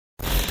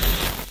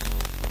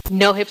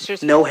No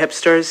hipsters. No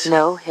hipsters.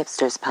 No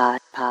hipsters pod.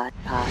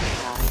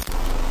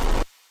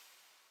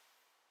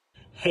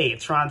 Hey,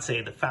 it's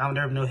Ronce, the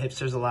founder of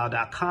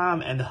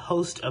NoHipstersAllowed.com and the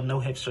host of No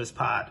Hipsters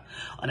Pod.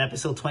 On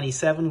episode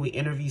 27, we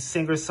interview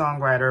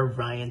singer-songwriter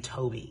Ryan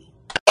Toby.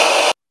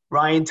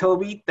 Ryan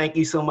Toby, thank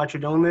you so much for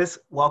doing this.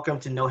 Welcome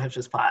to No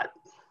Hipsters Pod.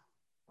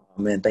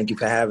 Oh, man, thank you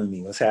for having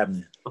me. What's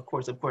happening? Of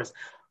course.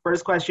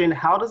 First question,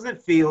 how does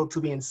it feel to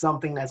be in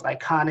something as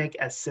iconic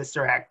as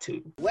Sister Act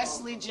 2?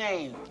 Wesley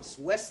James.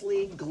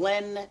 Wesley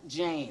Glenn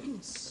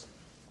James.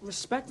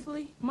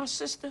 Respectfully, my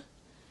sister,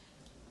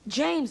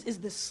 James is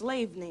the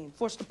slave name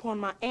forced upon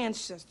my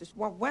ancestors,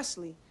 while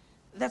Wesley,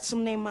 that's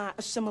some name my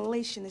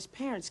assimilationist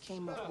parents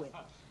came up with.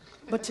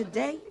 But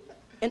today,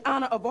 in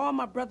honor of all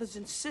my brothers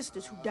and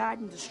sisters who died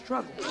in the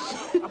struggle,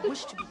 I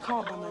wish to be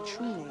called by my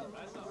true name,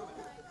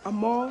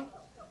 Amor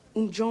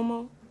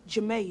Unjomo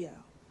Jameyo,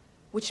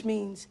 which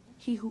means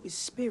he who is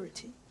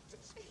spirited.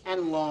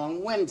 And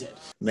long-winded.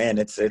 Man,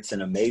 it's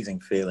an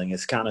amazing feeling.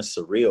 It's kind of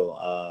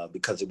surreal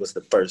because it was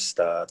the first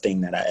thing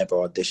that I ever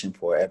auditioned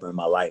for ever in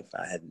my life.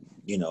 I had,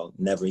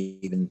 never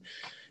even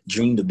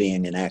dreamed of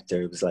being an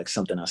actor. It was like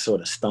something I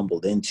sort of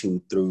stumbled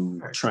into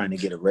through trying to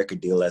get a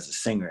record deal as a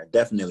singer. I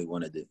definitely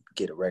wanted to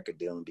get a record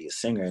deal and be a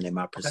singer. And in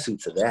my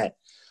pursuits of that,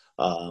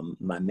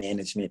 my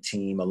management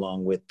team,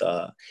 along with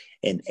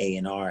an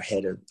A&R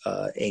head of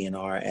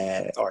A&R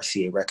at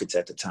RCA Records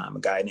at the time, a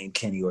guy named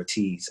Kenny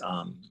Ortiz,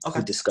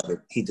 who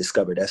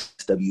discovered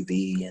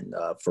SWV and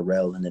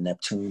Pharrell and the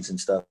Neptunes and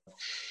stuff.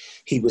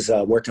 He was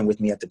working with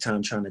me at the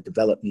time, trying to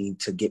develop me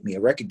to get me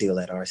a record deal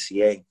at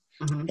RCA.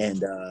 Mm-hmm.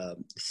 And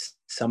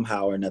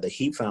somehow or another,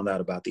 he found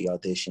out about the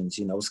auditions.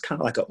 It was kind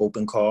of like an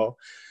open call.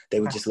 They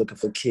were just looking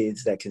for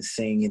kids that can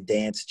sing and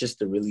dance, just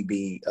to really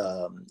be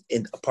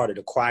in a part of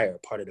the choir,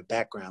 part of the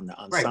background, the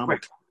ensemble.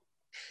 Right.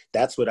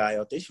 That's what I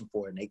auditioned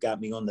for, and they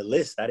got me on the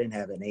list. I didn't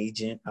have an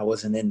agent. I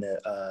wasn't in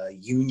the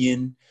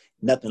union,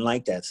 nothing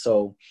like that.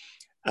 So,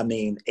 I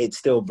mean, it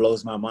still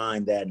blows my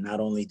mind that not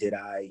only did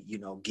I,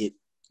 get,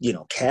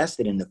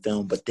 casted in the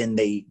film, but then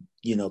they,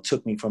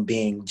 took me from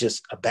being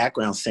just a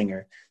background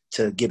singer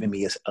to giving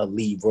me a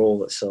lead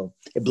role. So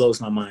it blows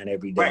my mind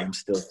every day. Right. I'm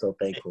still so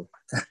thankful.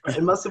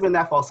 It must have been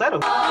that falsetto.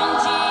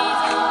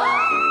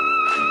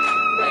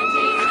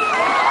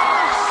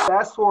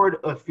 Fast forward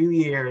a few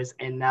years,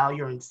 and now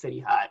you're in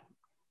City High.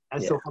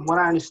 And so from what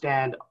I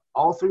understand,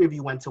 all three of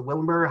you went to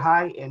Willingboro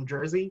High in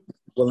Jersey?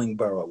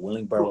 Willingboro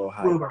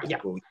High.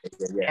 Willingboro,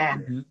 yeah.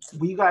 And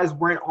you guys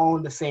weren't all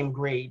in the same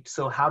grade.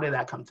 So how did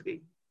that come to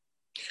be?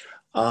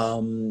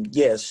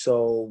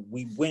 So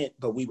we went,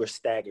 but we were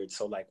staggered.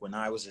 So like when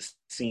I was a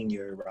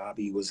senior,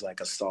 Robbie was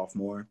like a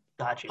sophomore.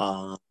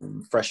 Gotcha.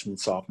 Freshman,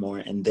 sophomore.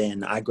 And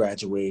then I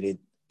graduated.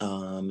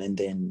 And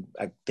then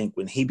I think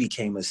when he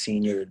became a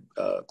senior,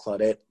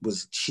 Claudette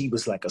she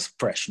was like a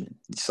freshman,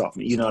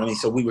 sophomore, you know what I mean?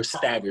 So we were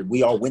staggered.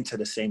 We all went to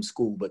the same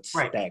school, but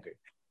staggered.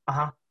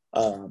 Uh-huh.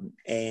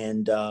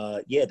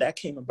 That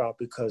came about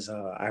because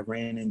I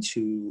ran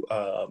into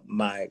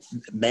my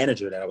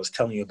manager that I was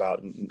telling you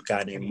about, a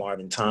guy named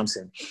Marvin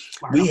Thompson.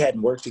 Wow. We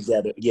hadn't worked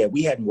together. Yeah,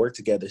 we hadn't worked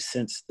together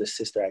since the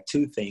Sister Act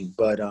 2 thing,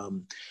 but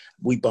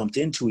we bumped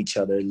into each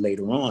other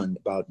later on,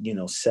 about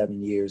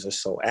 7 years or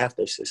so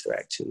after Sister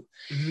Act 2.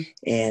 Mm-hmm.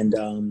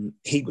 And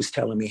he was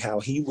telling me how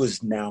he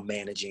was now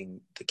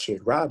managing the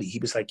kid Robbie. He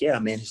was like, "Yeah, I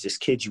managed this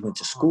kid you went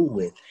to school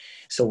with."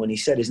 So when he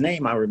said his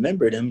name, I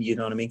remembered him, you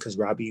know what I mean? Because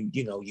Robbie,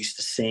 used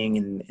to sing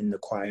in the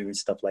choir and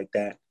stuff like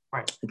that,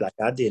 right, like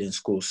I did in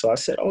school. So I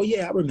said, "Oh,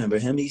 yeah, I remember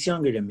him. He's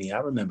younger than me. I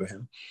remember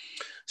him."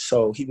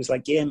 So he was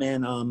like, "Yeah,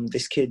 man,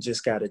 this kid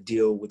just got a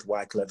deal with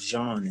Wyclef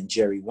Jean and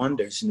Jerry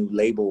Wonder's new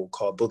label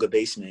called Booger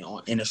Basement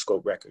on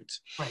Interscope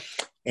Records." Right.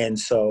 And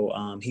so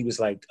he was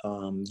like,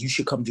 "You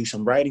should come do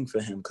some writing for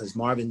him," because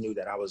Marvin knew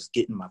that I was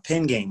getting my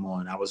pen game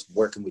on. I was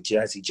working with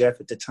Jazzy Jeff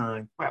at the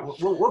time. Right.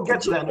 We'll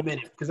get to that in a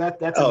minute, because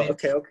that's amazing.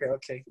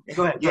 Okay.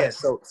 Go ahead. Yeah.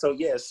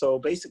 So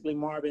basically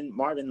Marvin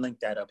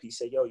linked that up. He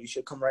said, "Yo, you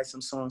should come write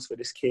some songs for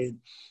this kid.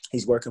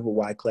 He's working with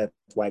Wyclef.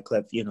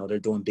 Wyclef, they're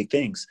doing big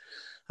things."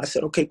 I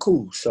said, "Okay,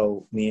 cool."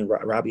 So me and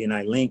Robbie and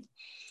I linked.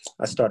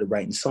 I started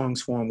writing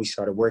songs for him. We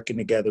started working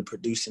together,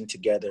 producing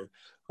together.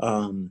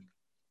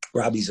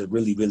 Robbie's a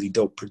really, really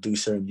dope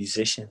producer and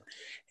musician.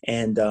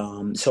 And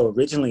so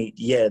originally,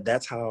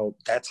 that's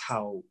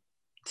how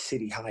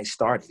City High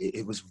started.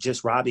 It was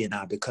just Robbie and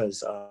I,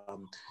 because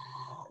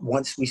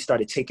once we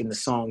started taking the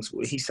songs,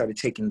 he started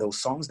taking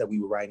those songs that we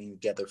were writing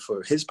together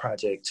for his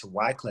project to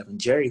Wyclef and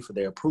Jerry for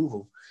their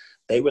approval.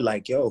 They were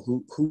like, "Yo,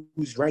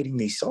 who's writing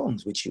these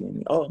songs with you?"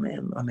 And, "Oh,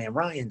 man, my man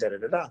Ryan,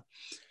 da-da-da-da."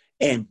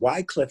 And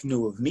Wyclef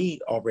knew of me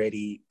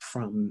already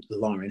from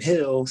Lauryn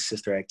Hill,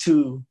 Sister Act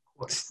 2.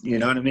 You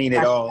know what I mean?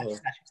 It all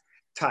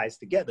ties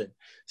together.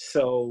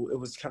 So it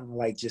was kind of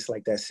like just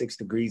like that 6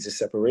 degrees of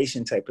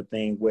separation type of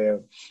thing,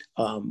 where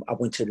I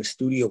went to the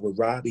studio with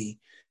Robbie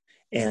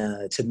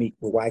to meet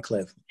with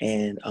Wyclef.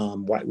 And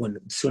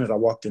as soon as I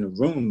walked in the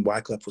room,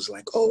 Wyclef was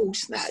like, "Oh,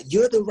 snap,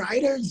 you're the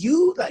writer?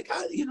 You? Like,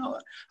 I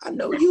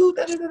know you,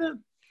 da, da, da, da."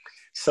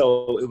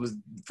 So it was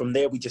from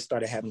there, we just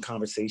started having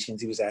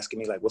conversations. He was asking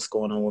me like, what's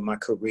going on with my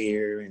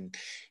career? And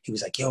he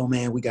was like, yo,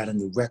 man, we got a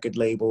new record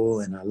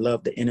label. And I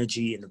love the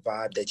energy and the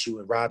vibe that you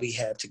and Robbie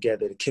have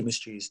together. The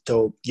chemistry is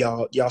dope.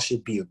 Y'all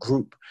should be a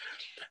group.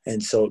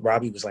 And so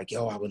Robbie was like,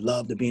 yo, I would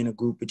love to be in a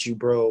group with you,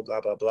 bro,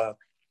 blah, blah, blah.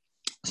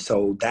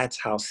 So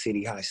that's how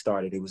City High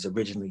started. It was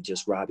originally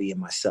just Robbie and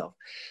myself.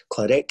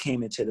 Claudette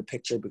came into the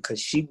picture because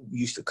she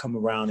used to come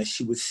around and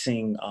she would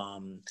sing.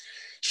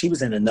 She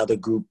was in another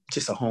group,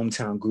 just a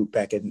hometown group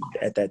back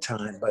at that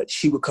time. But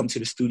she would come to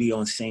the studio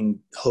and sing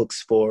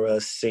hooks for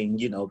us, sing,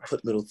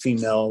 put little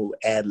female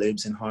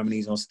ad-libs and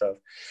harmonies on stuff.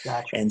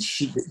 Gotcha. And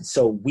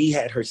so we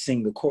had her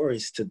sing the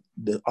chorus to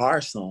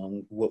our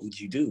song, What Would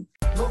You Do?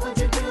 What would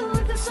you do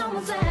if the son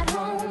was at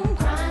home,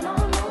 crying all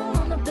alone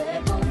on the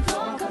bedroom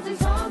floor, 'cause he's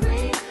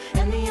hungry,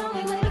 and the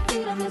only way to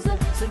feed him is to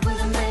sleep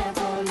with a man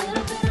for a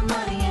little bit of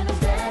money, and his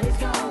daddy's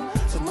gone,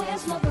 somewhere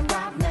smoking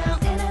rock now,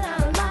 in and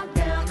out of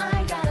lockdown, I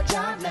ain't got a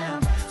job now,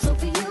 so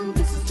for you,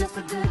 this is just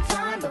a good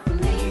time, but for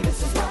me,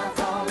 this is rock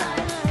all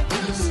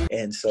night.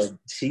 And so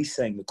she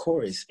sang the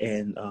chorus,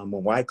 and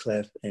when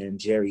Wyclef and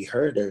Jerry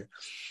heard her,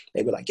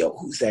 they were like, yo,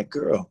 who's that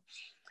girl?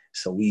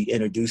 So we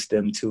introduced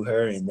them to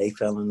her and they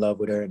fell in love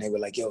with her and they were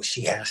like, yo,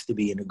 she has to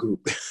be in a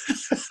group.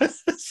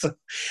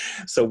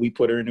 so we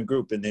put her in a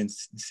group, and then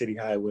City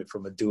High went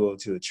from a duo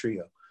to a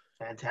trio.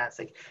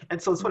 Fantastic.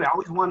 And so it's funny, I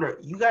always wonder,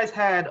 you guys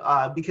had,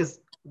 because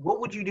What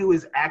Would You Do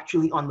is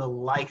actually on the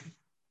Life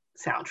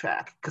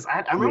soundtrack. Because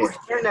I remember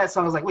hearing that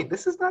song, I was like, wait,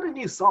 this is not a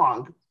new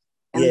song.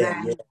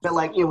 And but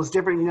like, it was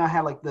different. I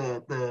had like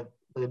the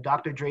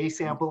Dr. Dre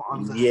sample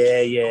on the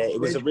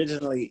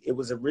it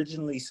was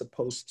originally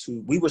supposed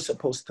to, we were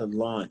supposed to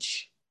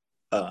launch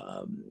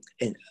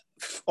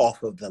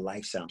off of the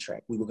Life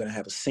soundtrack. We were going to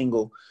have a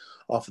single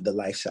off of the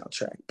Life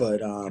soundtrack,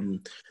 but our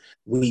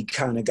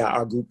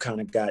group kind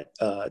of got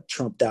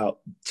trumped out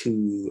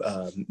to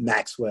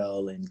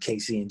Maxwell and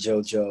Casey and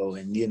JoJo,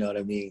 and you know what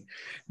I mean,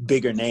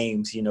 bigger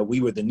names. We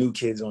were the new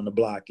kids on the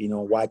block.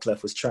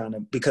 Wyclef was trying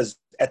to, because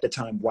at the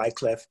time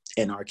Wyclef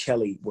and R.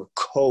 Kelly were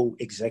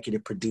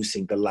co-executive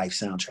producing the Life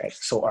soundtrack.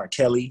 So R.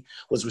 Kelly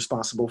was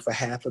responsible for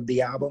half of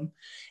the album,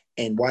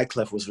 and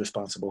Wyclef was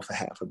responsible for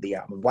half of the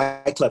album.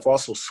 Wyclef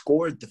also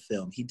scored the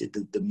film. He did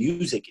the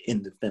music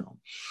in the film.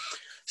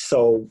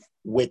 So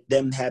with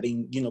them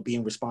having,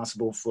 being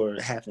responsible for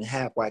half and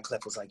half,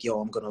 Wyclef was like,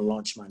 yo, I'm going to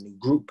launch my new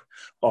group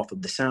off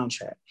of the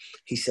soundtrack.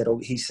 He said,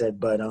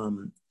 but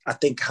I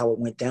think how it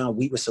went down,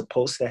 we were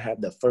supposed to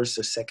have the first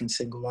or second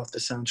single off the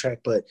soundtrack,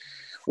 but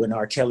when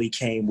R. Kelly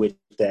came with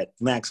that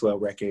Maxwell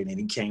record and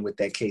he came with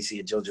that Casey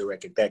and JoJo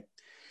record, that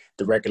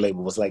the record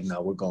label was like,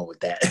 no, we're going with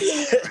that.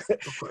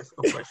 Of course.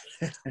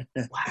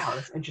 Wow,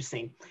 that's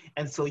interesting.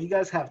 And so you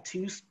guys have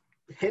two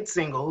hit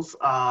singles.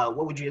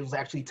 What Would You Do was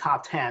actually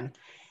top 10.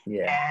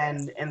 Yeah.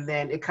 And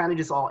then it kind of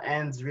just all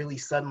ends really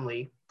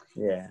suddenly.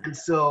 Yeah. And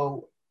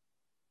so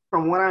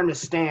from what I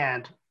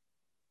understand,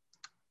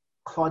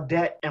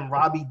 Claudette and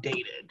Robbie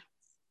dated.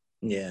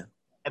 Yeah.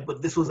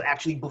 But this was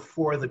actually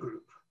before the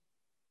group.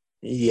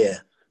 Yeah.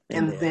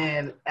 And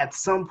then at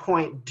some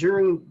point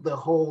during the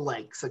whole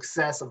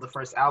success of the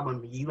first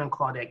album, you and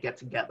Claudette get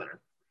together.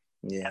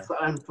 Yeah. So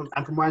I'm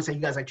from what I say, you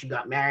guys actually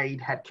got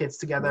married, had kids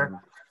together. Mm-hmm.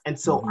 And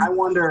so I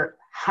wonder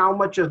how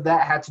much of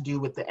that had to do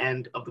with the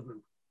end of the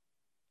group.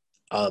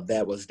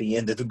 That was the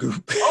end of the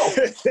group. Oh,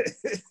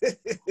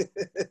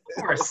 of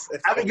course.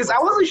 Because I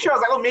wasn't sure. I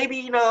was like,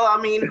 maybe,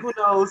 who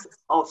knows?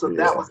 Oh, so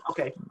that was,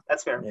 okay.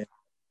 That's fair. Yeah.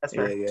 That's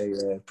fair.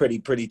 Yeah.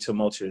 Pretty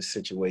tumultuous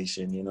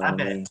situation, I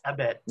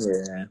bet.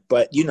 Yeah.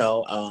 But,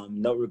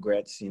 no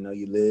regrets.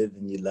 You live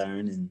and you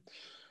learn. And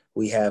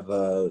we have,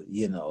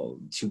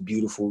 two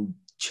beautiful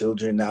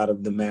children out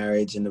of the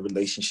marriage, and the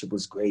relationship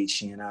was great.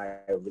 She and I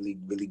are really,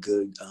 really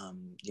good,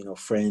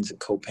 friends and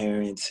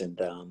co-parents. And,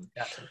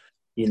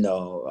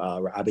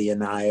 Robbie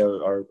and I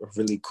are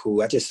really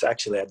cool. I just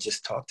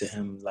talked to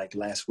him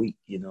last week,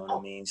 you know what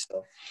I mean?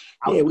 So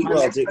yeah, we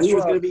was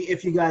going to be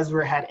if you guys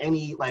had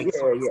any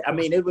I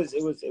mean, it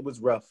was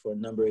rough for a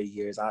number of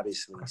years,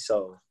 obviously.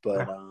 So,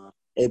 but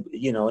and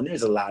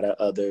there's a lot of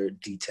other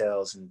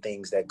details and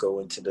things that go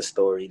into the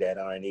story that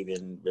aren't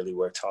even really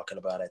worth talking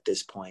about at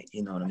this point.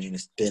 You know what I mean?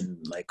 It's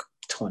been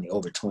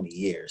over 20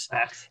 years.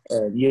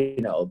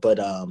 And, but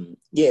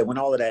when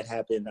all of that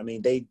happened, I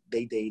mean, they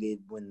dated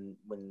when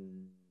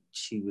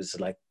she was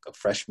a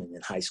freshman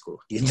in high school,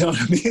 you know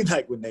what I mean?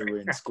 When they were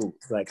in school,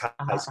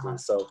 high school.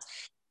 So,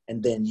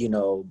 and then,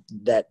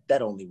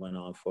 that only went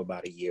on for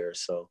about a year or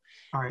so,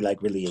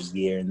 really a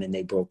year. And then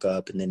they broke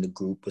up, and then the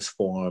group was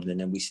formed, and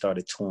then we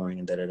started touring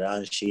and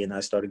and she and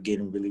I started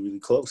getting really, really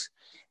close.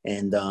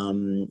 And,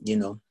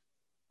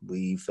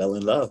 we fell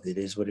in love. It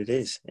is what it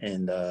is.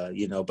 And,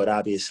 but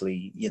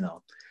obviously,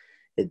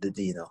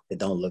 it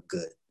don't look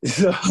good.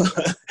 So,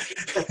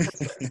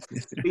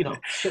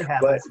 shit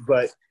happens.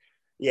 But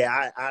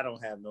Yeah, I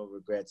don't have no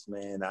regrets,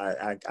 man.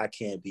 I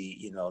can't be,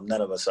 you know,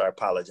 none of us are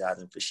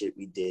apologizing for shit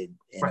we did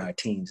in Right. our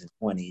teens and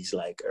 20s,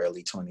 like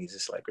early 20s.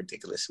 It's like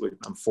ridiculous.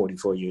 I'm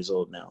 44 years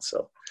old now,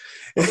 so.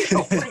 Oh,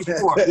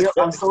 44. Yeah,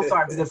 I'm so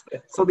sorry because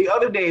so the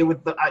other day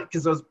with the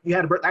because you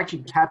had a birthday,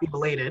 actually happy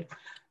belated.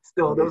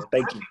 Still, Yeah, those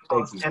thank you,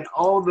 thank you. and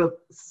all the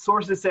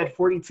sources said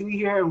 42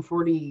 here and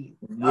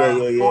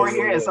 44 Yeah.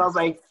 here, and so I was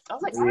like,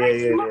 all Yeah, right,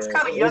 he looks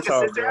kind of young It's as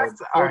all Sister good.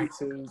 Act. All right,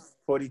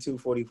 42,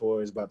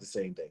 44 is about the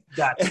same thing.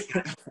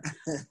 gotcha.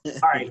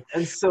 All right,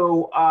 and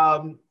so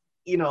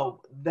you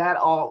know that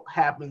all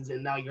happens,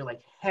 and now you're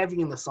like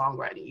heavy in the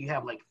songwriting. You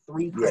have like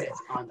 3 credits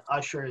on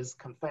Usher's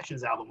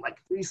Confessions album, like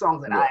 3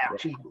 songs that I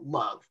actually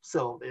love.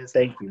 So there's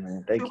Thank you,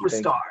 man. Thank you.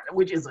 Superstar,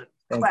 which is a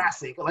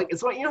classic. Like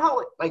it's like, you know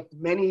how like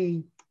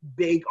many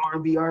big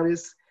R&B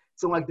artists,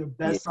 so like their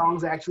best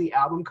songs are actually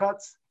album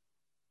cuts.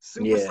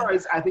 Superstar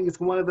is, I think it's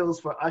one of those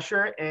for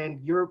Usher, and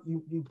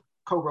you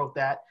co-wrote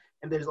that.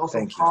 And there's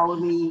also Follow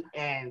Me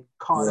and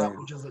Caught Up,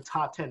 which is a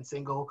top 10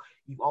 single.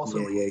 You've also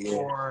written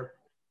for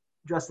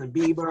Justin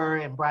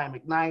Bieber and Brian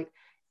McKnight.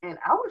 And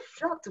I was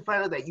shocked to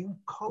find out that you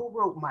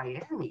co-wrote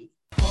Miami.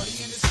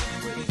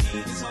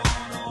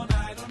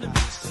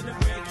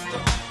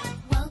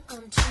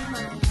 Welcome to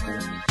my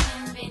home.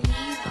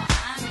 Bienvenido a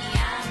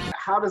Miami.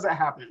 How does that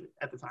happen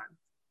at the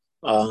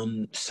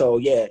time? So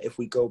yeah, if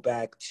we go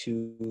back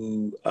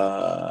to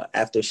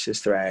after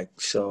Sister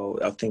Act, so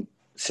I think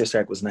Sister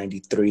Act was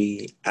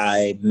 93.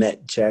 I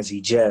met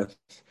Jazzy Jeff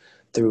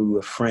through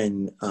a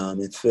friend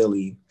in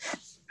Philly.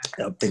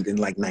 I'm thinking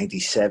like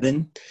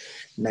 97.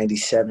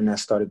 97, I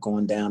started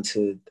going down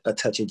to A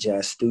Touch of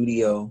Jazz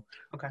studio.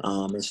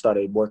 And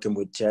started working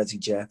with Jazzy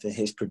Jeff and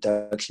his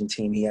production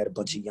team. He had a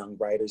bunch of young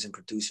writers and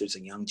producers.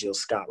 A young Jill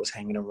Scott was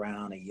hanging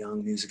around. A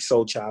young Music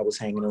Soul Child was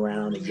hanging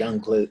around. A young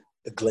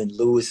Glenn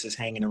Lewis is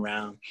hanging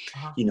around.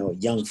 You know,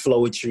 young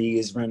Floetry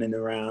is running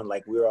around.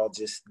 Like we're all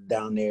just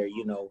down there,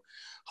 you know,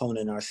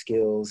 honing our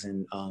skills.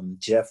 And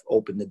Jeff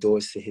opened the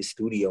doors to his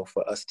studio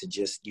for us to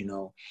just, you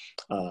know,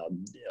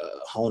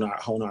 hone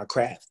our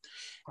craft.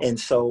 And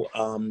so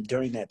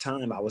during that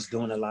time, I was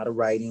doing a lot of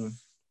writing.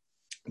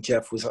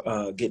 Jeff was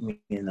getting me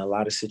in a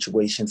lot of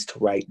situations to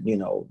write, you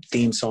know,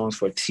 theme songs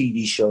for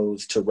TV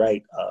shows, to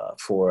write I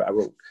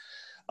wrote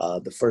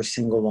the first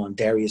single on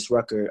Darius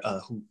Rucker,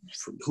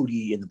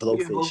 Hootie and the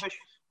Blowfish.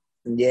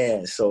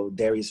 Yeah, so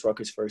Darius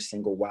Rucker's first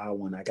single, Wild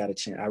One, I got a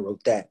chance. I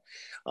wrote that.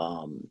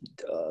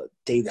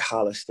 David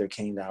Hollister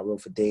came down. I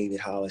wrote for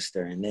David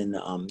Hollister, and then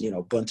you know,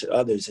 a bunch of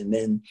others. And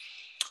then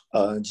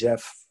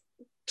Jeff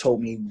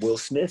told me Will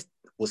Smith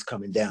was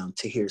coming down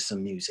to hear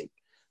some music,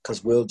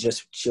 because Will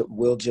just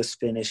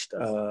finished.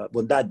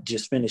 Well, not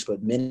just finished,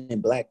 but Men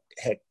in Black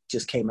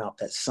just came out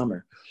that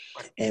summer,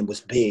 and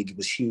was big. It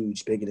was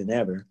huge, bigger than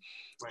ever.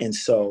 And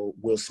so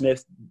Will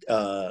Smith,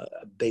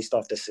 based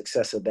off the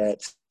success of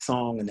that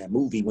song and that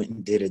movie, went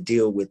and did a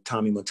deal with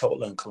Tommy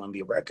Mottola and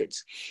Columbia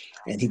Records.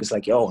 And he was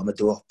like, yo, I'm going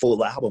to do a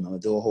full album. I'm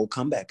going to do a whole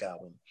comeback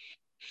album.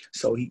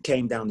 So he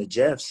came down to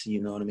Jeff's, you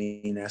know what I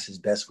mean? That's his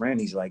best friend.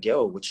 He's like,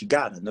 yo, what you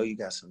got? I know you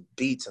got some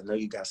beats. I know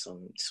you got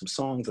some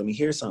songs. Let me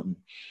hear something.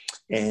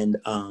 And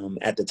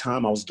at the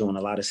time, I was doing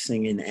a lot of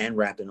singing and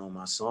rapping on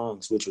my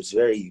songs, which was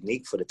very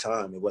unique for the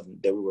time.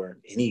 There weren't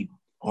any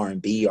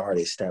R&B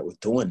artists that were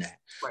doing that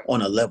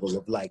on a level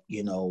of like,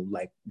 you know,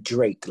 like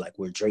Drake, like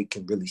where Drake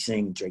can really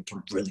sing, Drake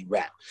can really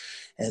rap.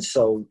 And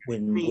so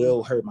when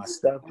Will heard my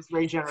stuff, that's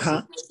very generous.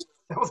 That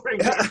was very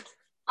generous.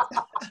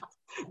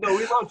 No,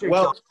 we love Drake.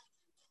 Well,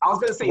 I was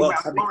gonna say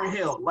Lauryn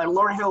Hill. Like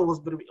Lauryn Hill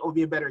would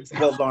be a better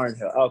example. Lauryn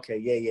Hill. Okay,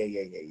 yeah.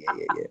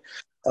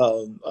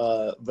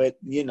 But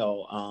you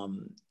know,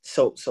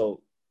 so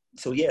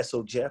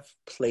Jeff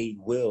played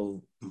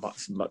Will my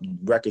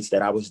records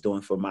that I was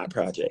doing for my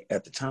project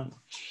at the time.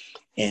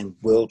 And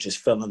Will just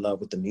fell in love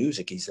with the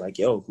music. He's like,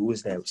 yo, who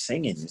is that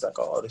singing? He's like,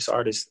 oh, this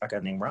artist I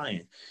got named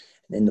Ryan.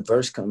 And then the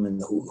verse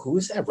coming, who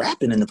is that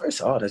rapping in the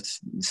verse? Oh, that's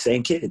the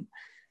same kid.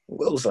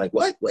 Will was like,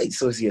 what? Wait,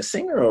 so is he a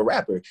singer or a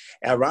rapper?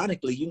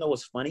 Ironically, you know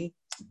what's funny?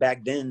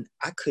 Back then,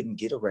 I couldn't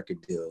get a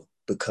record deal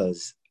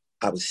because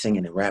I was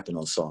singing and rapping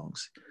on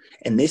songs.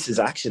 And this is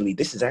actually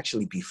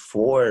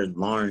before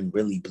Lauryn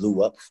really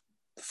blew up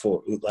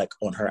for like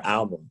on her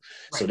album.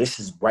 Right. So this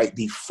is right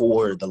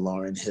before the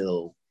Lauryn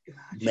Hill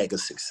mega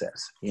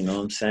success. You know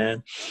what I'm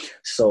saying?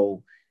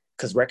 So,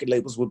 because record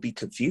labels would be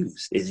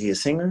confused. Is he a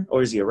singer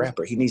or is he a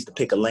rapper? He needs to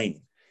pick a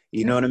lane.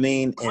 You know what I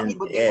mean? And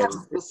but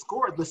the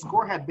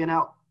score had been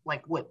out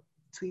like what,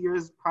 2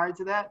 years prior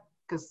to that?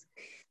 Because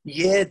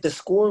the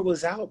score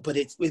was out, but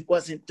it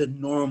wasn't the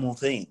normal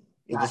thing.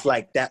 It was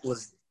like that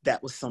was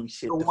some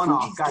shit. The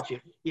one-off, gotcha.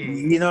 Yeah.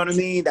 You know what I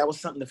mean? That was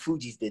something the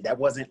Fugees did. That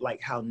wasn't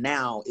like how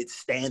now it's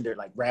standard.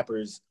 Like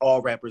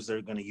all rappers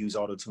are gonna use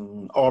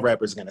auto-tune. All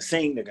rappers are gonna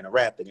sing. They're gonna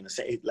rap. They're gonna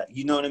say, like,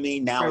 you know what I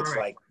mean? Now it's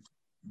like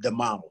the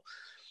model.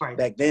 Right.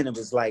 Back then it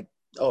was like,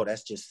 oh,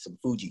 that's just some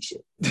Fugees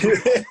shit.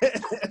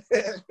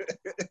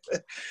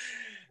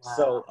 Wow.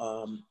 So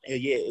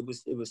it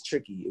was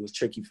tricky. It was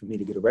tricky for me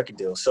to get a record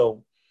deal.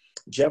 So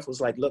Jeff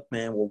was like, look,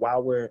 man, well,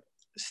 while we're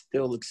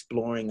still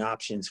exploring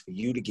options for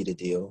you to get a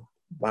deal,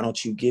 why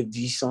don't you give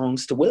these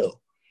songs to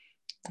Will?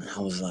 And I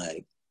was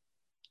like,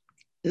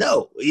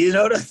 no, you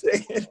know what I'm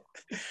saying?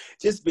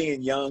 Just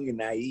being young and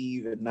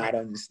naive and not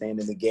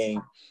understanding the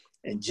game.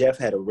 And Jeff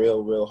had a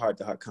real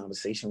heart-to-heart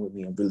conversation with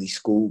me and really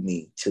schooled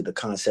me to the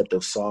concept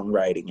of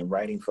songwriting and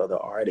writing for other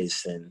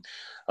artists and,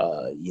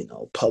 you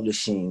know,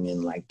 publishing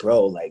and like,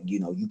 bro, like, you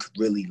know, you could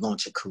really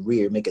launch a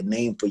career, make a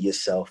name for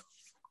yourself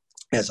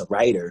as a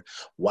writer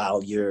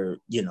while you're,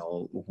 you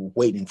know,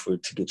 waiting to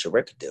get your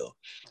record deal.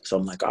 So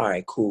I'm like, all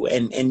right, cool.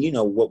 And you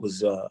know, what was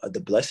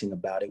the blessing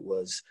about it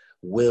was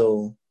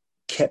Will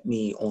kept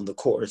me on the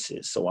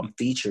choruses. So I'm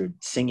featured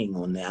singing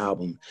on the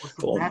album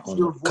on a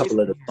couple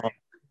of the songs.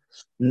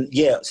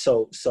 Yeah,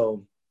 so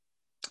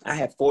I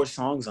had 4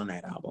 songs on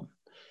that album.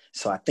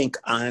 So I think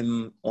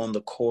I'm on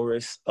the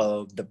chorus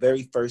of the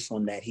very first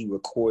one that he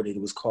recorded.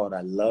 It was called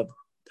I Loved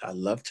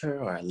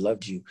Her or I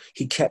Loved You.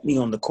 He kept me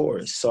on the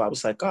chorus. So I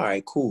was like, all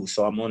right, cool.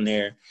 So I'm on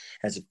there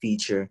as a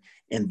feature.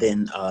 And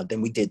then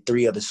we did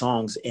 3 other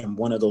songs. And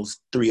one of those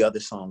 3 other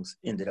songs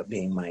ended up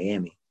being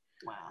Miami.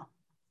 Wow.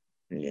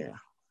 Yeah.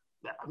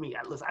 I mean,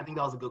 listen, I think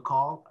that was a good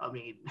call. I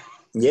mean,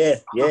 yeah.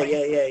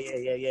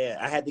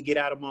 I had to get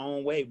out of my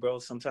own way, bro.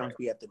 Sometimes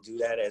we have to do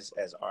that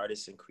as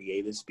artists and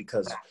creatives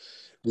because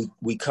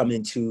we come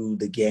into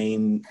the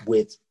game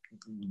with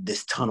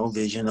this tunnel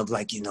vision of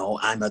like, you know,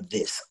 I'm a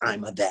this,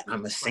 I'm a that,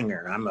 I'm a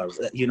singer, I'm a,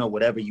 you know,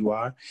 whatever you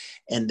are.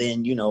 And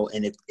then, you know,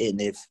 and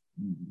if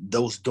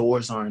those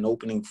doors aren't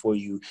opening for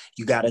you,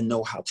 you got to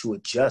know how to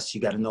adjust. You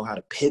got to know how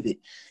to pivot.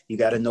 You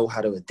got to know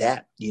how to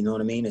adapt. You know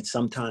what I mean? And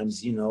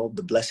sometimes, you know,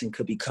 the blessing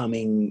could be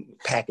coming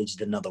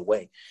packaged another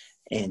way.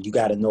 And you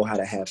got to know how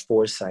to have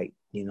foresight,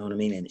 you know what I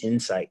mean? And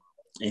insight,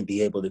 and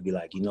be able to be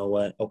like, you know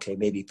what? Okay,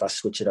 maybe if I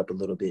switch it up a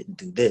little bit and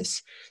do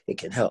this, it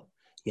can help,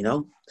 you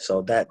know?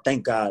 So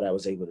thank God I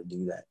was able to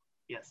do that.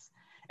 yes.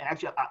 And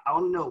actually, I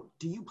want to know,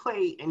 do you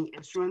play any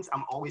instruments?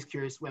 I'm always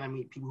curious when I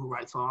meet people who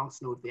write songs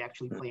to know if they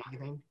actually play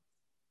anything.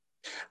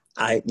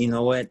 You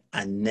know what?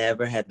 I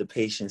never had the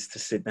patience to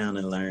sit down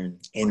and learn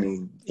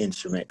any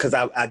instrument because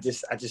I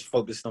just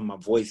focused on my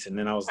voice, and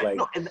then I was like,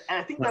 no, and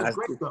I think that's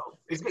great though.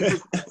 It's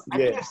good. I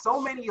think there's so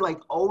many like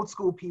old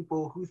school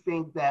people who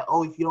think that,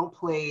 oh, if you don't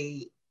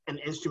play an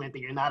instrument,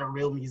 then you're not a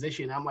real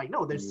musician. And I'm like,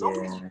 no, there's so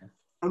many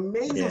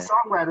amazing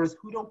songwriters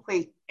who don't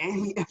play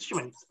any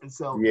instruments, and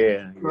so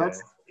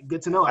that's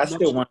good to know. I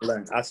still want to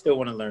learn. I still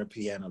want to learn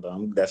piano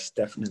though. That's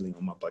definitely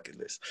on my bucket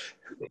list,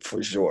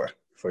 for sure.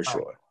 Right.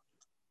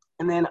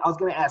 And then I was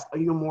going to ask, are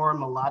you a more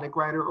melodic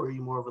writer or are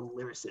you more of a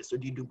lyricist, or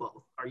do you do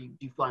both? Do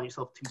you find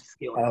yourself too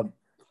skilled?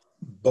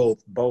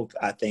 Both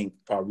I think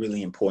are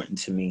really important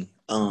to me.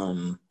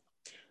 I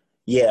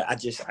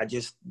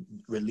just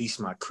released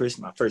my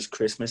first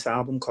Christmas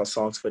album called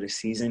Songs for the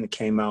Season. It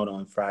came out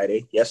on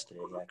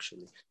yesterday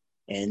actually.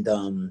 And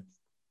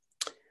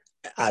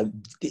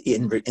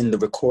in the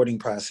recording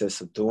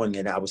process of doing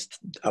it, I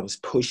was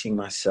pushing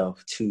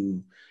myself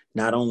to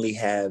not only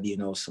have, you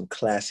know, some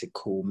classic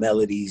cool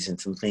melodies and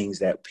some things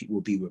that will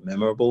be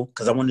memorable,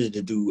 because I wanted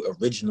to do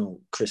original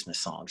Christmas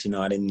songs. You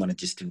know, I didn't want to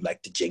just do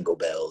like the Jingle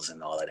Bells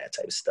and all of that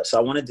type of stuff. So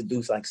I wanted to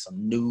do like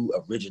some new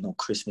original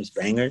Christmas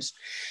bangers.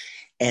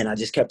 And I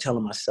just kept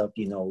telling myself,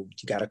 you know,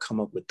 you got to come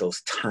up with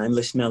those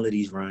timeless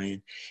melodies,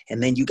 Ryan.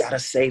 And then you got to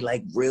say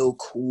like real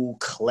cool,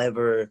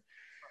 clever,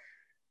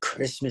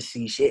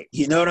 Christmassy shit,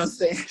 you know what I'm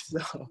saying?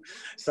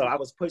 So I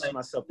was pushing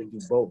myself to do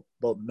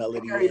both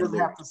melody and doesn't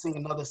have to sing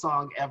another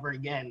song ever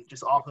again,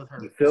 just off of her.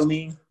 You feel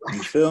me?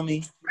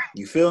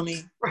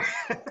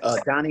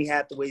 Donny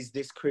Hathaway's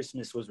This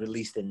Christmas was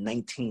released in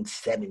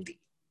 1970.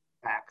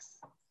 Facts.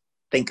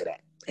 Think of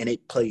that, and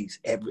it plays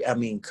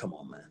come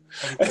on,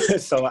 man.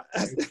 So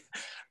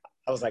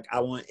I was like,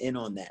 I want in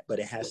on that, but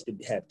it has to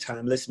have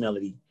timeless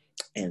melody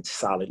and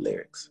solid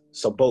lyrics.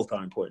 So both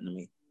are important to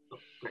me.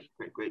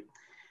 Great.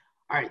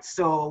 All right,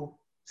 so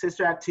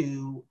Sister Act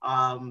 2,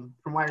 from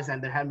what I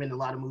understand, there haven't been a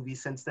lot of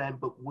movies since then,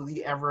 but will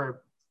you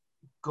ever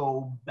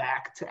go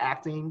back to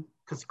acting?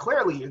 Because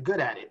clearly you're good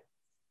at it.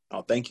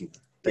 Oh, thank you.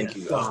 Thank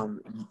you.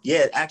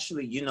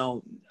 Actually, you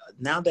know,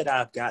 now that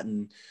I've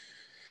gotten,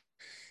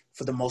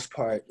 for the most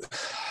part,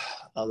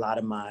 a lot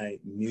of my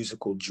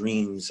musical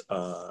dreams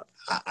out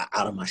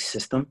of my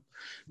system,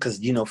 because,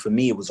 you know, for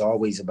me, it was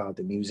always about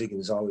the music. It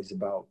was always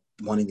about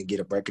wanting to get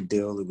a record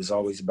deal. It was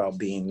always about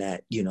being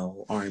that, you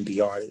know,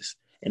 R&B artist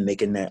and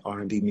making that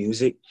R&B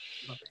music.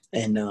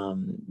 And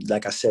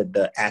like I said,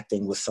 the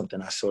acting was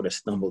something I sort of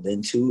stumbled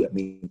into. I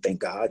mean, thank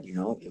God, you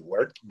know, it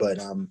worked, but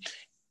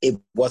it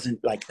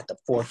wasn't like at the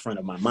forefront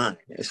of my mind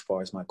as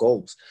far as my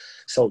goals.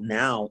 So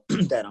now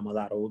that I'm a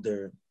lot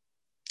older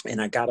and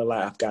I've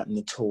gotten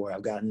to tour,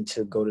 I've gotten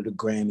to go to the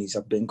Grammys,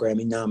 I've been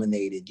Grammy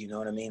nominated, you know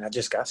what I mean? I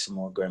just got some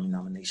more Grammy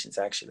nominations,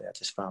 actually. I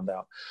just found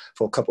out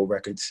for a couple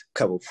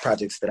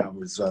projects that I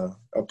was a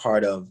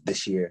part of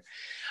this year.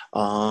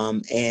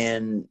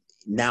 And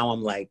now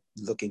I'm like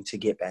looking to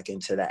get back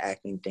into the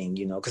acting thing,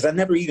 you know, because I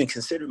never even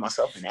considered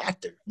myself an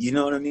actor, you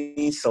know what I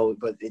mean? So,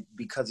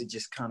 because it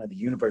just kind of, the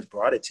universe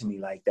brought it to me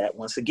like that.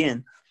 Once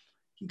again,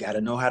 you got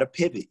to know how to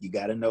pivot. You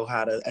got to know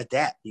how to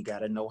adapt. You got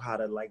to know how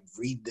to like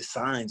read the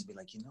signs, be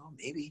like, you know,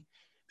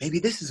 maybe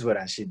this is what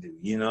I should do.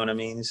 You know what I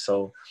mean?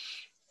 So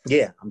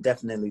yeah, I'm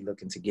definitely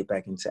looking to get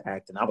back into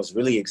acting. I was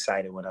really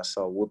excited when I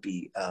saw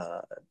Whoopi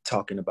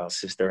talking about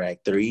Sister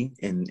Act 3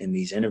 in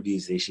these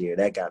interviews this year.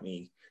 That got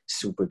me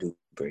super duper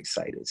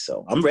excited.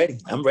 So I'm ready.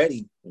 I'm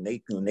ready. When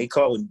they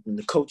call, when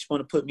the coach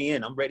want to put me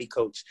in, I'm ready,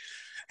 coach.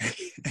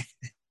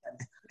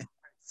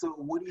 So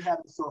what do you have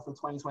in store for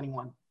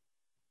 2021?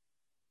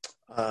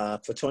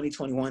 For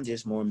 2021,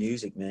 just more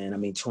music, man. I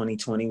mean,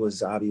 2020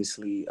 was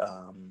obviously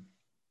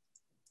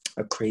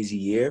a crazy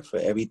year for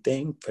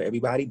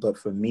everybody. But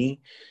for me,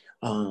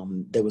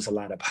 there was a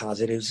lot of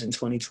positives in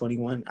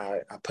 2021.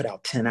 I put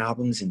out 10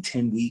 albums in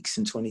 10 weeks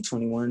in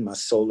 2021. My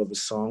Soul of a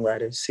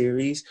Songwriter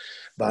series,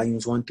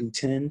 volumes 1 through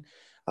 10.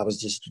 I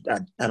was just, I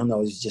don't know,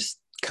 it was just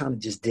kind of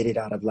just did it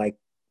out of like,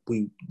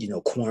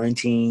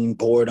 quarantine,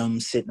 boredom,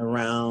 sitting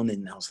around.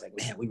 And I was like,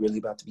 man, we really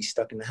about to be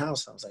stuck in the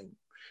house. I was like,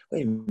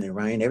 wait a minute,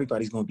 Ryan,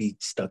 everybody's going to be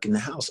stuck in the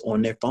house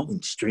on their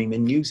phone,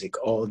 streaming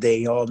music all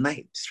day, all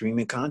night,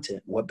 streaming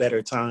content. What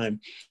better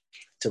time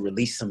to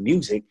release some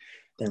music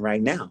than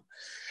right now?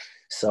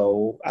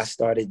 So I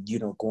started,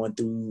 going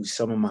through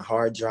some of my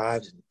hard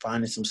drives and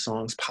finding some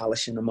songs,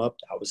 polishing them up.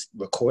 I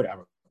record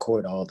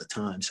all the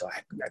time. So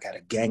I got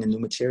a gang of new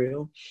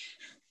material.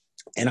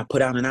 And I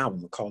put out an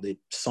album. I called it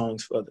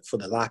Songs for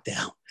the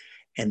Lockdown.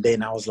 And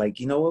then I was like,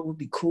 you know what would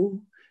be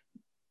cool?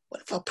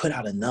 What if I put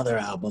out another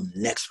album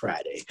next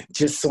Friday?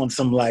 Just on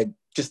some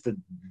just to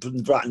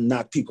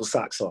knock people's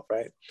socks off,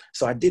 right?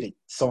 So I did it.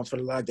 Songs for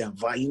the Lockdown,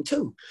 Volume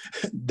 2,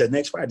 the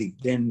next Friday.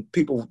 Then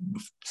people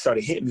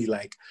started hitting me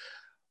like,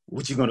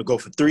 what, you gonna go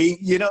for 3?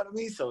 You know what I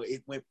mean? So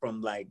it went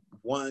from like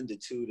 1 to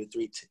 2 to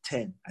 3 to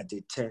 10. I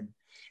did 10.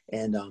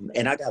 And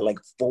I got like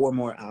 4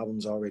 more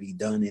albums already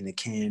done in the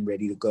can,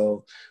 ready to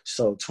go.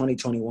 So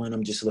 2021,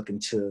 I'm just looking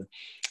to,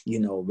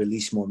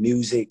 release more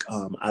music.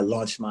 I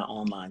launched my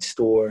online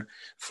store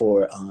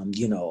for,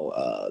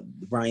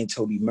 Ryan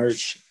Toby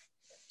merch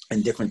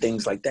and different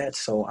things like that.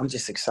 So I'm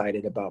just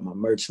excited about my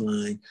merch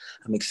line.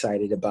 I'm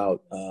excited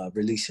about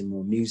releasing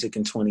more music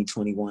in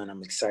 2021.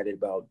 I'm excited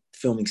about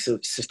filming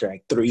Sister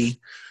Act 3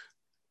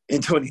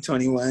 in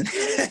 2021.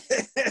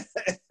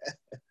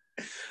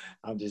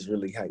 I'm just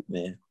really hyped,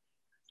 man.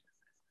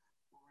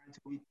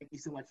 Thank you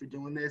so much for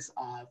doing this.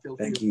 Feel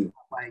free Thank to you.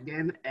 apply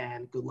again,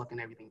 and good luck in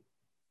everything.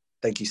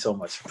 Thank you so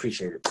much.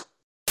 Appreciate it.